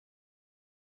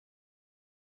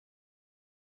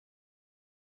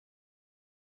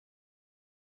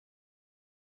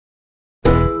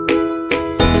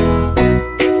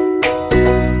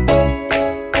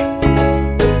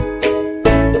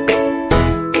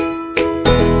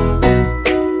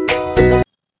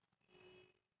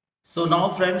So now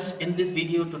friends, in this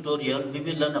video tutorial, we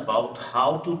will learn about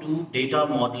how to do data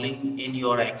modeling in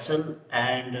your Excel,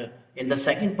 and in the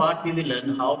second part, we will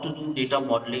learn how to do data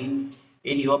modeling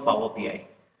in your Power BI.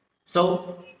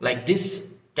 So like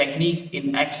this technique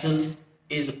in Excel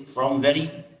is from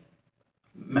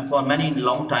for many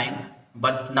long time,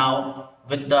 but now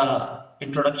with the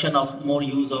introduction of more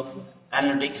use of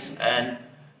analytics and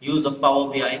use of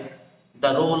Power BI,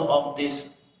 the role of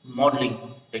this modeling,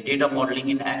 the data modeling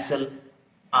in Excel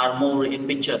are more in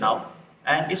picture now,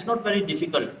 and it's not very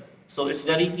difficult. So it's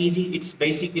very easy. It's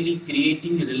basically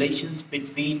creating relations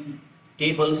between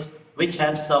tables which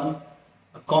have some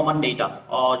common data,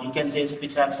 or you can say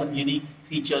which have some unique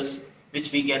features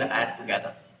which we can add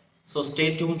together. So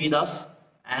stay tuned with us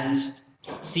and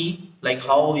see like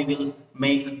how we will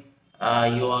make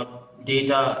your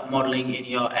data modeling in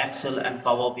your Excel and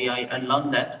Power BI and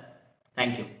learn that.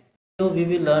 Thank you. So we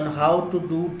will learn how to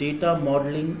do data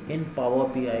modeling in Power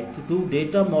BI. To do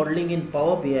data modeling in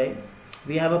Power BI,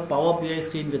 we have a Power BI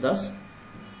screen with us,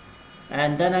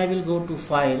 and then I will go to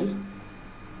File.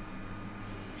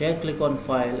 Here click on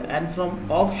File, and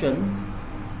from Option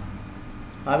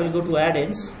I will go to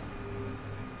Add-ins,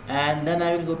 and then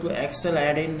I will go to Excel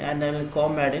add-in, and then I will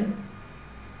COM add-in.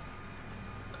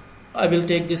 I will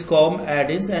take this COM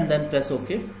add-ins and then press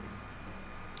OK.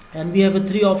 And we have a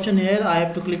 3 option here. I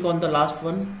have to click on the last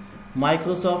one,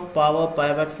 Microsoft Power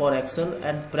Pivot for Excel,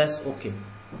 and press OK.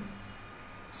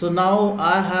 So now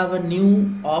I have a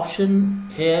new option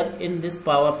here in this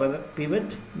Power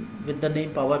Pivot with the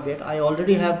name Power Pivot. I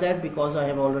already have that because I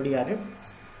have already added.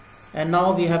 And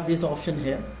now we have this option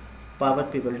here, Power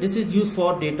Pivot. This is used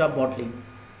for data modeling.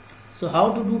 So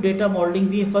how to do data modeling?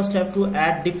 We first have to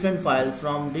add different files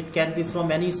from, it can be from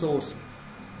any source.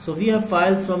 So we have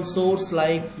files from source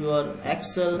like your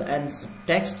Excel and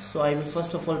text. So I will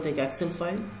first of all take Excel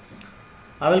file.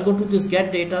 I will go to this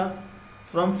get data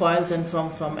from files and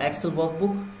from Excel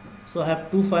workbook. So I have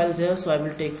 2 files here. So I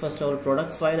will take first our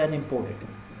product file and import it.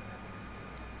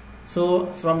 So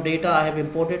from data I have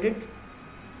imported it.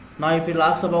 Now if you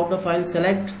ask about the file,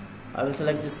 select, I will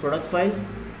select this product file,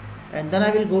 and then I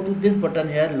will go to this button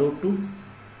here, load to,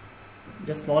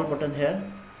 just small button here.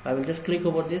 I will just click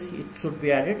over this, it should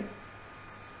be added,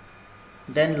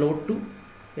 then load to.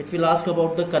 It will ask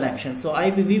about the connection. So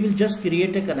we will just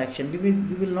create a connection. We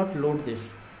will not load this,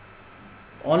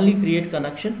 only create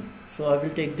connection. So I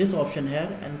will take this option here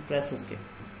and press OK.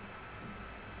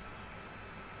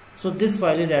 So this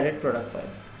file is added, product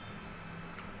file.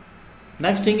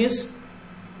 Next thing is,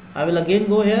 I will again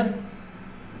go here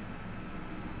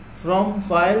from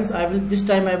files. This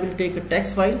time I will take a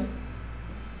text file,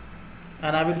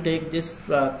 and I will take this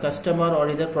customer or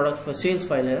either product for sales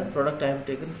file here. Product I have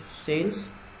taken sales,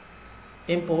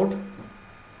 import,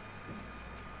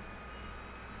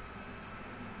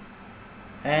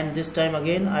 and this time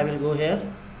again I will go here,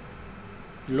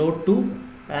 load to,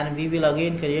 and we will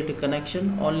again create a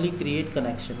connection, only create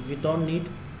connection. We don't need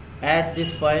add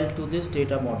this file to this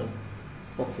data model.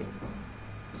 Okay.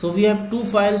 So we have 2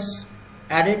 files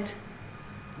added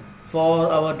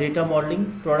for our data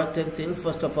modeling, product and sales.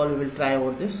 First of all, we will try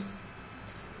over this.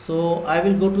 So I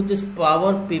will go to this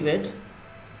Power Pivot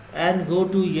and go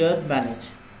to here manage.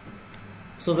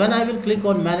 So when I will click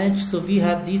on manage, so we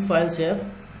have these files here,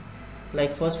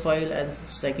 like first file and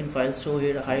second file. So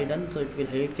here hidden, so it will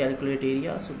hide calculate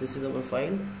area. So this is our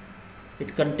file.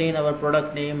 It contain our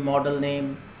product name, model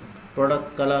name,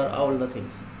 product color, all the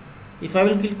things. If I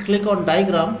will click on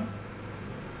diagram,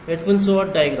 it will show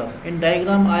a diagram. In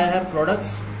diagram I have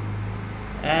products,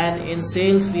 and in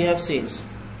sales we have sales,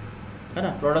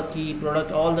 product key,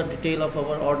 product, all the detail of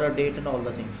our order date and all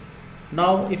the things.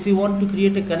 Now if we want to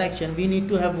create a connection, we need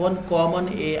to have one common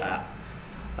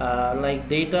like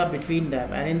data between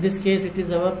them, and in this case it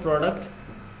is our product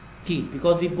key,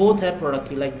 because we both have product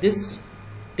key. Like this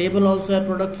table also have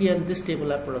product key, and this table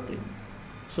have product key.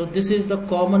 So this is the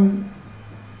common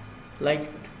like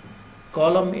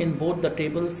column in both the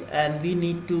tables, and we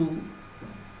need to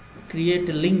create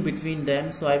a link between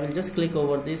them. So I will just click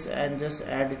over this and just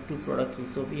add it to product key.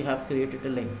 So we have created a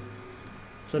link.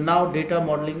 So now data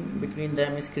modeling between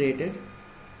them is created,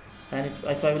 and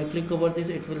if I will click over this,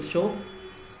 it will show.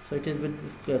 So it is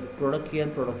with product key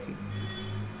and product key.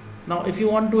 Now if you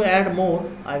want to add more,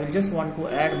 I will just want to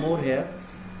add more here.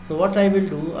 So what I will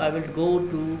do, I will go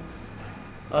to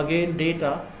again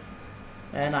data,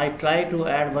 and I try to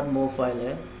add one more file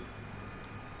here,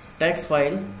 text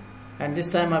file, and this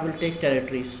time I will take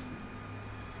territories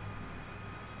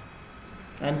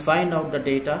and find out the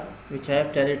data which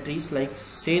have territories like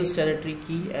sales territory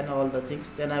key and all the things.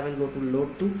 Then I will go to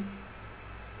load to,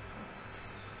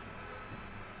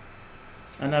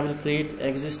 and I will create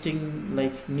existing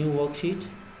like new worksheet,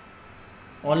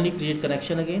 only create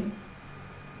connection again,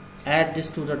 add this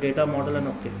to the data model and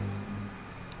OK.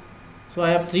 So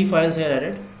I have 3 files here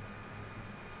added,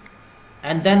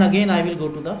 and then again I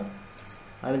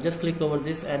will just click over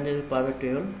this and there is pivot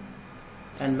table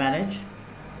and manage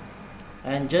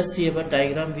and just see our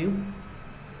diagram view.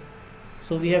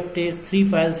 So we have 3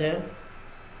 files here.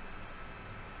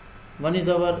 One is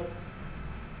our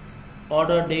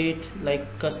order date,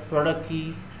 like product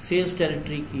key, sales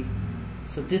territory key.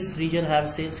 So this region have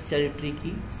sales territory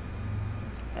key,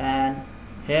 and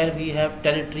here we have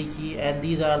territory key, and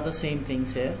these are the same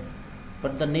things here,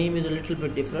 but the name is a little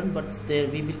bit different, but there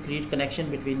we will create connection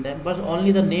between them, but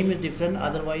only the name is different,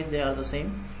 otherwise they are the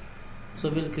same. So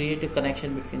we'll create a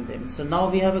connection between them. So now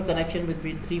we have a connection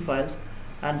between 3 files,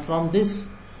 and from this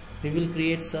we will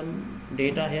create some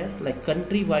data here, like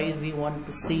country wise we want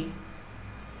to see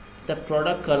the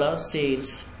product color,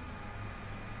 sales,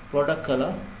 product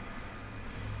color,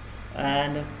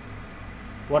 and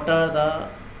what are the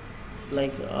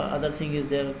like other thing is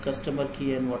their customer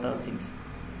key and what are things,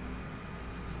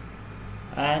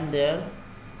 and their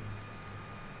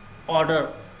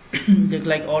order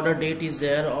like order date is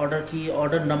there, order key,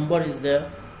 order number is there,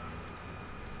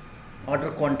 order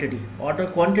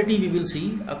quantity we will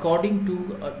see according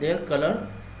to their color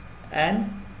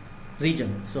and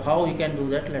region. So how you can do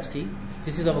that, let's see.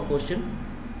 This is our question.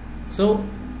 So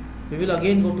we will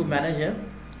again go to manage here.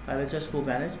 I will just go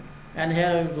manage, and here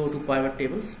I will go to pivot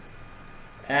tables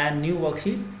and new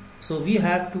worksheet. So we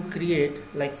have to create,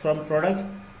 like from product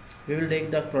we will take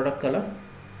the product color.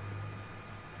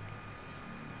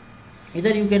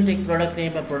 Either you can take product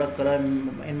name or product color.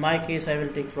 In my case I will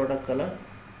take product color.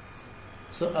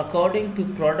 So according to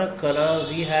product color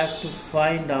we have to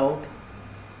find out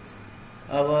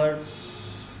our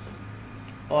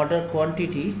order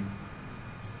quantity,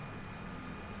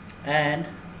 and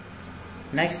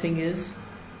next thing is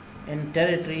in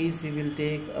territories we will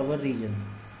take our region.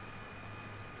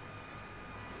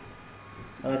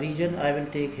 A region I will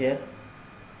take here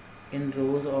in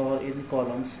rows or in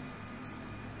columns.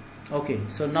 Okay,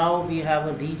 so now we have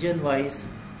a region wise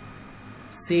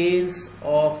sales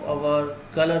of our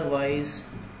color wise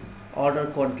order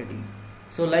quantity.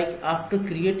 So like after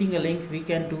creating a link we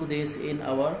can do this in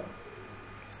our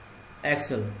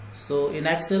Excel. So in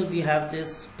Excel we have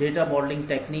this data modeling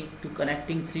technique to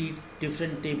connecting 3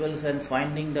 different tables and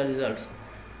finding the results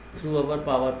through our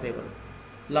Power Table.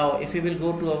 Now if you will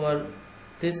go to our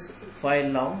this file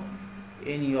now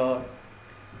in your,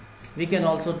 we can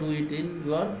also do it in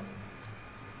your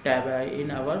tab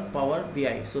in our Power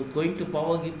BI. So going to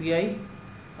Power BI,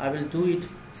 I will do it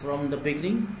from the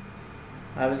beginning.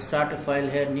 I will start a file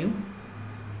here, new.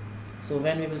 So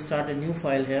when we will start a new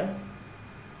file here,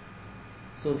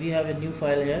 so we have a new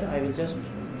file here. I will just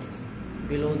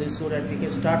below this so that we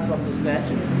can start from the scratch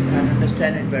and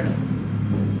understand it better.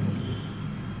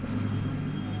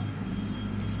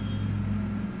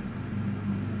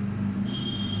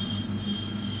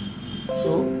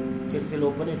 So it will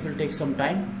open, it will take some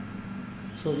time.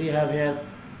 So we have here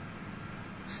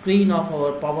screen of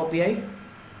our Power BI,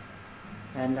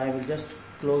 and I will just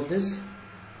close this.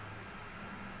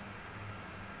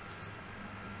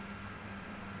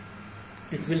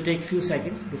 It will take few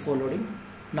seconds before loading.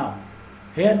 Now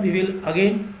here we will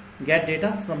again get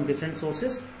data from different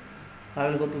sources. I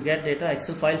will go to get data,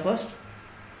 Excel file first.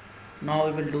 Now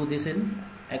we will do this in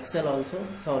Excel also,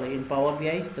 sorry, in Power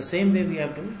BI the same way we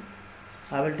have to.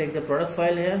 I will take the product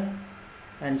file here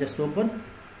and just open,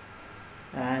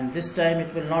 and this time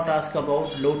it will not ask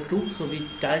about load to, so we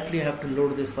directly have to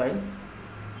load this file.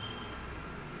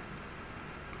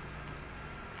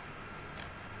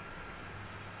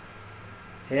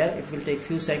 Here it will take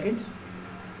few seconds,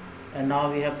 and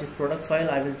now we have this product file.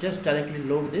 I will just directly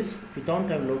load this. We don't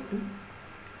have load to,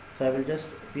 so I will just,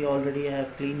 we already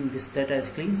have clean, this data is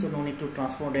clean, so no need to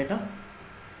transform data.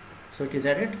 So it is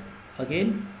added.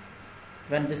 Again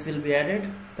when this will be added,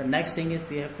 the next thing is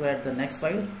we have to add the next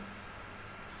file.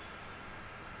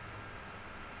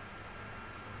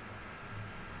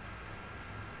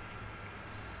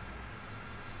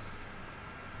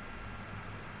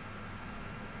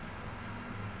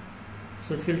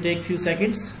 So it will take few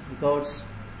seconds because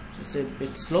it's a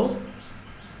bit slow.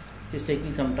 It is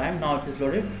taking some time. Now it is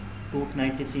loaded.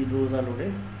 293 rows are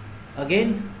loaded.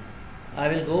 Again I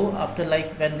will go after,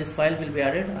 like when this file will be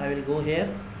added, I will go here,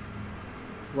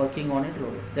 working on it,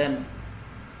 loaded. Then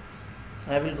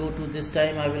I will go to, this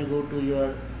time I will go to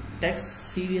your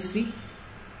text CSV,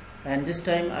 and this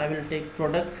time I will take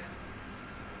product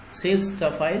sales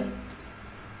file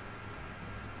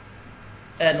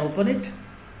and open it,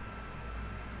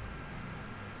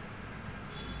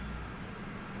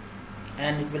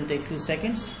 and it will take few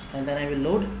seconds, and then I will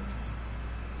load.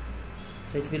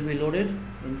 So it will be loaded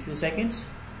in few seconds,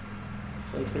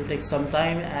 so it will take some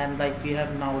time. And like we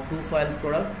have now 2 files,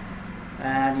 product,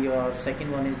 and your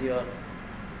second one is your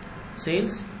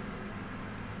sales.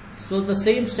 So the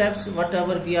same steps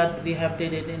whatever we have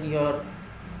did it in your,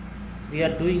 we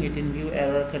are doing it in view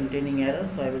error containing error.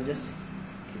 So I will just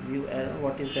view error.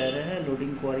 What is the error here?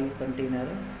 Loading query contain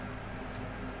error.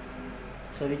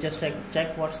 So we just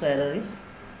check what's the error is.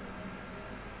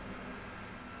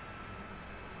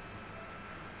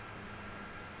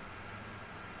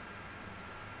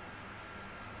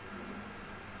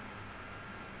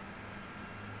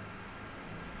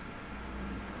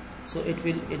 So it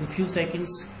will, in few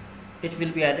seconds it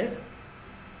will be added.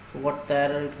 So what the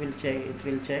error, it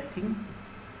will check thing.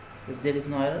 If there is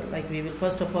no error, like we will,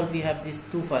 first of all we have these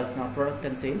 2 files now, product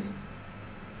and sales.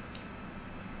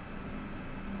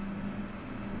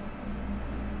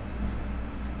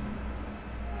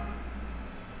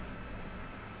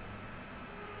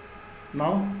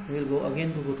 Now we will go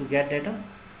again to get data,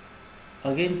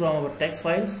 again from our text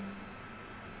files,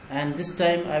 and this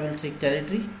time I will take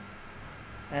territory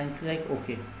and click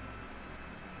OK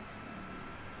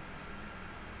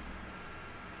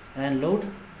and load.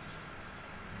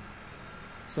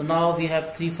 So now we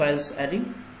have 3 files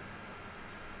adding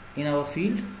in our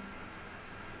field,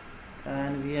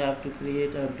 and we have to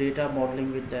create a data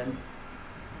modeling with them.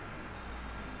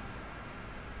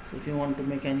 So if you want to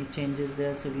make any changes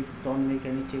there, so we don't make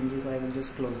any changes, I will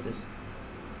just close this,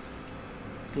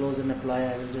 close and apply.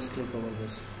 I will just click over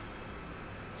this.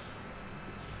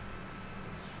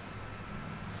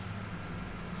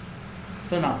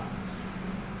 So now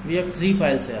we have 3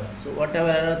 files here. So whatever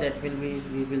error that will be,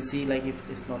 we will see like if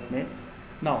it is not made.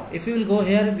 Now if we will go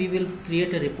here, we will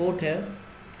create a report here,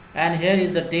 and here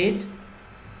is the date.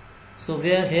 So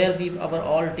where here our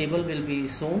all table will be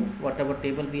shown, whatever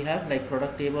table we have, like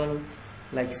product table,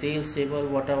 like sales table,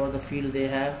 whatever the field they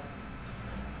have.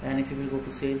 And if you will go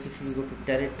to sales, if you will go to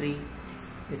territory,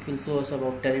 it will show us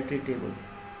about territory table.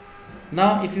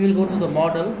 Now if you will go to the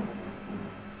model,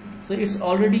 so it's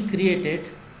already created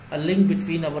a link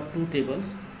between our 2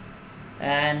 tables,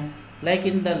 and like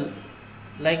in the,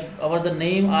 like the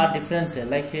name are different here,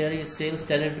 like here is sales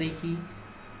territory key,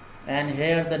 and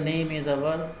here the name is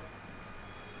our,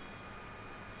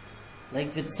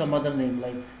 like with some other name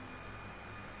like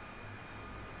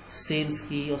sales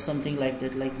key or something like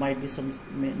that, like might be some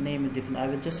name is different. I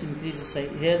will just increase the size.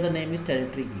 Here the name is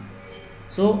territory key,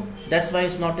 so that's why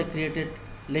it's not a created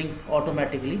link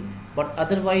automatically. But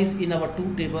otherwise in our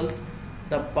 2 tables,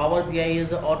 the Power BI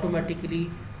is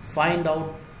automatically find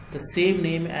out the same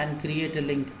name and create a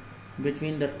link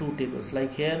between the 2 tables.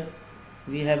 Like here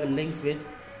we have a link with,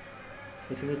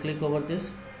 if you will click over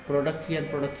this product key and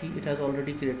product key, it has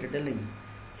already created a link.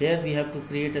 Here we have to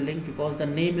create a link because the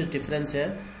name is different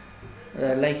here.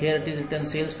 Like here it is written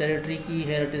sales territory key,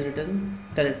 here it is written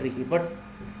territory key, but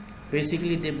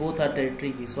basically they both are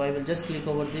territory key. So I will just click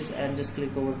over this and just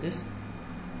click over this,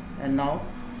 and now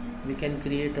we can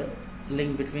create a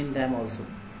link between them also.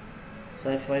 So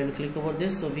if I will click over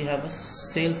this, so we have a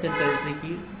sales and territory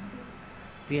key,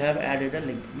 we have added a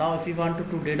link. Now if we want to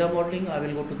do data modeling, I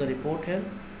will go to the report here,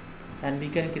 and we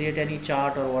can create any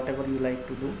chart or whatever you like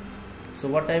to do. So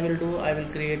what I will do, I will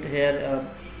create here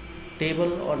a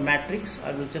table or matrix.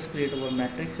 I will just create our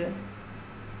matrix here,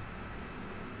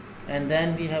 and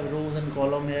then we have rows and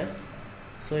column here.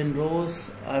 So in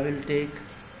rows I will take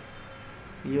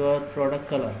your product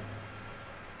color.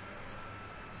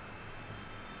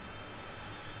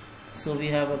 So we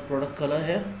have a product color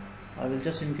here. I will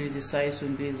just increase the size. To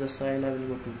increase the size, I will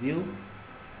go to view,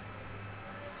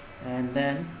 and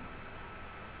then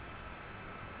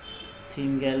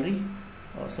theme gallery,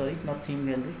 or sorry, not theme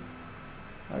gallery,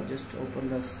 I just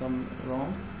opened the some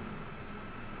wrong,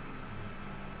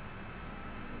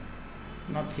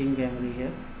 not theme gallery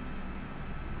here.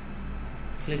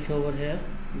 Click over here,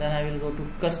 then I will go to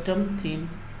custom theme,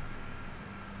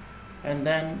 and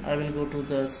then I will go to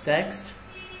the text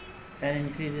and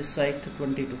increase the size to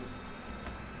 22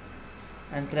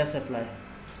 and press apply.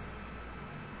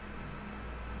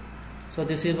 So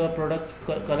this is our product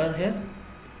color here.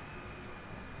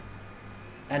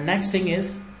 And next thing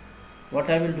is, what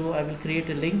I will do, I will create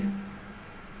a link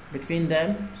between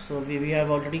them. So we have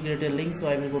already created a link, so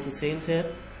I will go to sales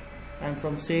here, and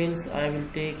from sales I will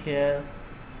take here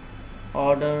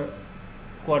order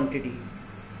quantity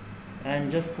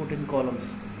and just put in columns.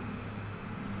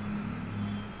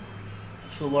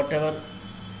 So whatever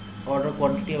order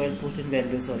quantity I will put in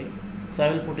values, sorry, so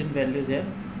I will put in values here.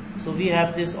 So we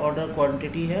have this order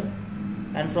quantity here,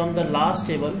 and from the last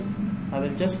table I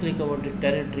will just click over the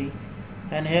territory,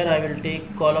 and here I will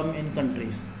take column in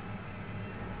countries.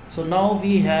 So now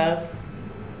we have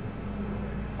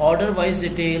order wise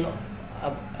detail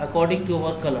according to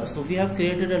our color. So we have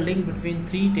created a link between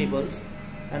three tables,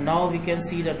 and now we can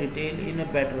see the detail in a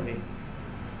better way.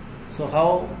 So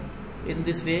how in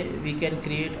this way we can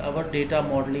create our data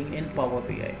modeling in Power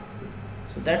BI.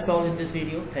 So that's all in this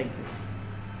video. Thank you.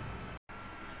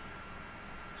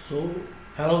 So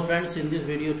hello friends, in this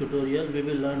video tutorial we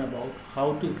will learn about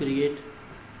how to create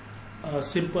a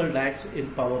simple DAX in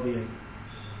Power BI.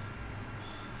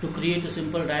 To create a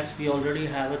simple DAX, we already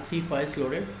have 3 files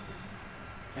loaded,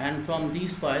 and from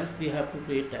these files we have to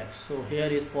create DAX. So here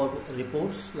is for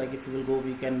reports, like if you will go,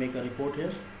 we can make a report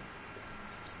here,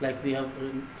 like we have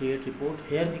create report.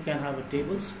 Here we can have a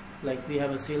tables, like we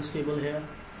have a sales table here,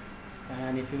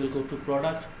 and if you will go to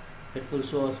product, it will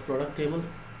show us product table,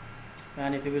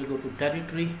 and if you will go to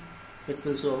territory, it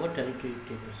will show our territory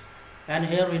tables. And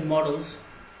here in models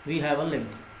we have a link,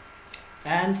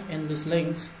 and in this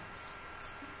links,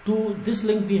 to this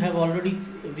link we have already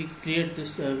we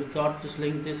got this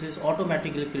link. This is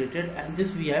automatically created, and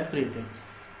this we have created.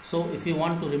 So if you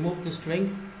want to remove this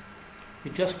string,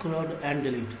 you just scroll and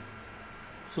delete.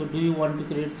 So do you want to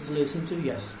create this relationship?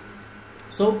 Yes.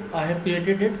 So I have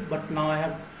created it, but now I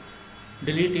have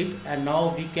deleted it, and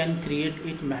now we can create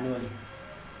it manually.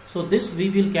 So this we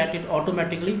will get it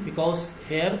automatically, because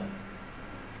here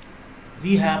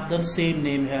we have the same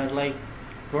name here, like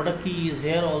product key is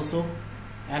here also,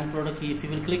 and product key. If you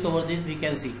will click over this, we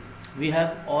can see we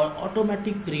have our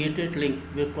automatic created link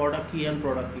with product key and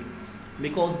product key,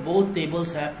 because both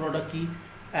tables have product key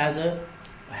as a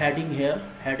heading here,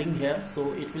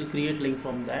 so it will create link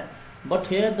from that. But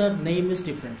here the name is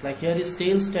different, like here is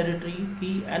sales territory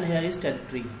key and here is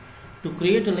territory. To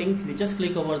create a link, we just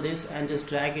click over this and just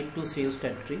drag it to sales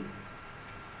territory,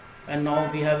 and now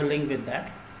we have a link with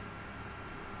that.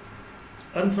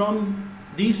 And from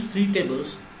these 3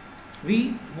 tables,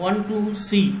 we want to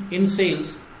see in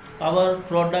sales our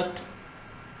product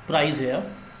price here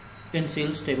in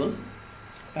sales table,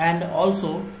 and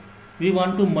also we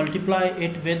want to multiply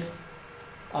it with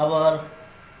our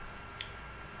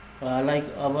like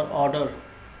our order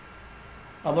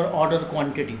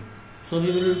quantity. So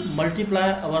we will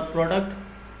multiply our product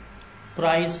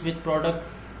price with product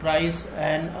price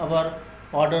and our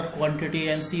order quantity,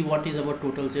 and see what is our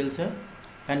total sales here.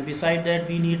 And beside that,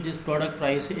 we need this product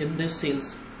price in this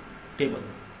sales table.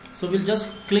 So we'll just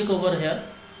click over here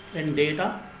in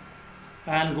data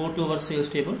and go to our sales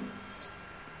table.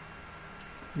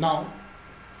 Now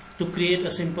to create a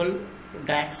simple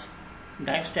DAX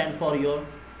stands for your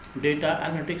data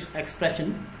analytics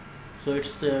expression, so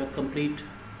it's the complete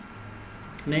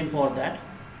name for that.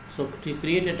 So to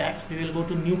create a DAX, we will go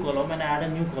to new column and add a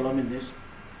new column in this.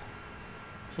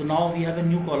 So now we have a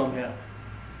new column here,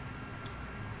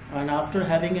 and after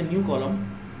having a new column,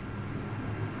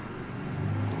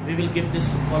 we will give this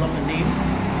column a name.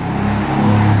 So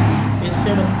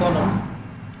instead of column,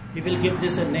 we will give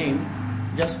this a name.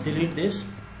 Just delete this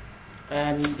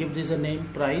and give this a name,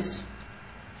 price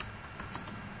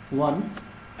 1,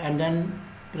 and then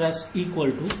press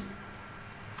equal to,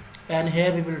 and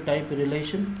here we will type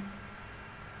relation,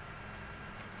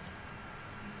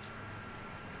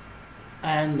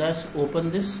 and thus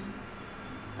open this.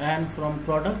 And from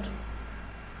product,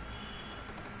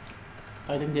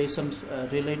 I think there is some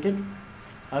related.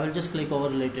 I will just click over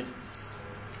related,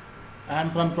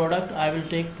 and from product I will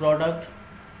take product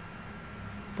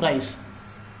price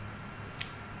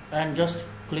and just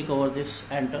click over this,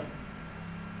 enter.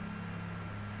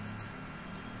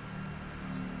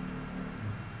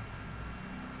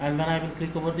 And when I will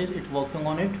click over this, it's working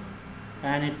on it,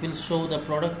 and it will show the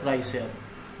product price here,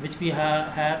 which we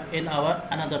have in our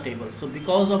another table. So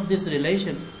because of this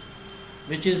relation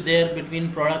which is there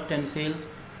between product and sales,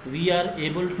 we are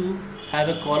able to have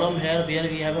a column here where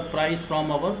we have a price from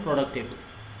our product table.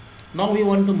 Now we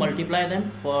want to multiply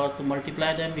them. To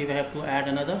multiply them, we have to add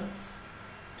another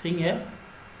thing here.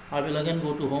 I will again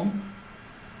go to home,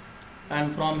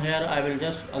 and from here I will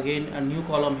just again a new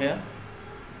column here,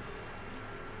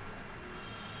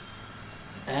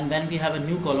 and when we have a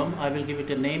new column, I will give it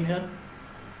a name here.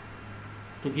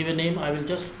 To give a name, I will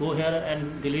just go here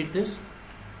and delete this.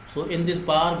 So in this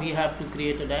bar we have to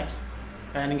create a DAX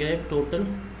and give total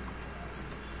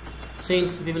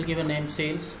sales. We will give a name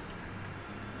sales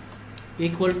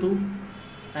equal to,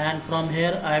 and from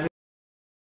here I will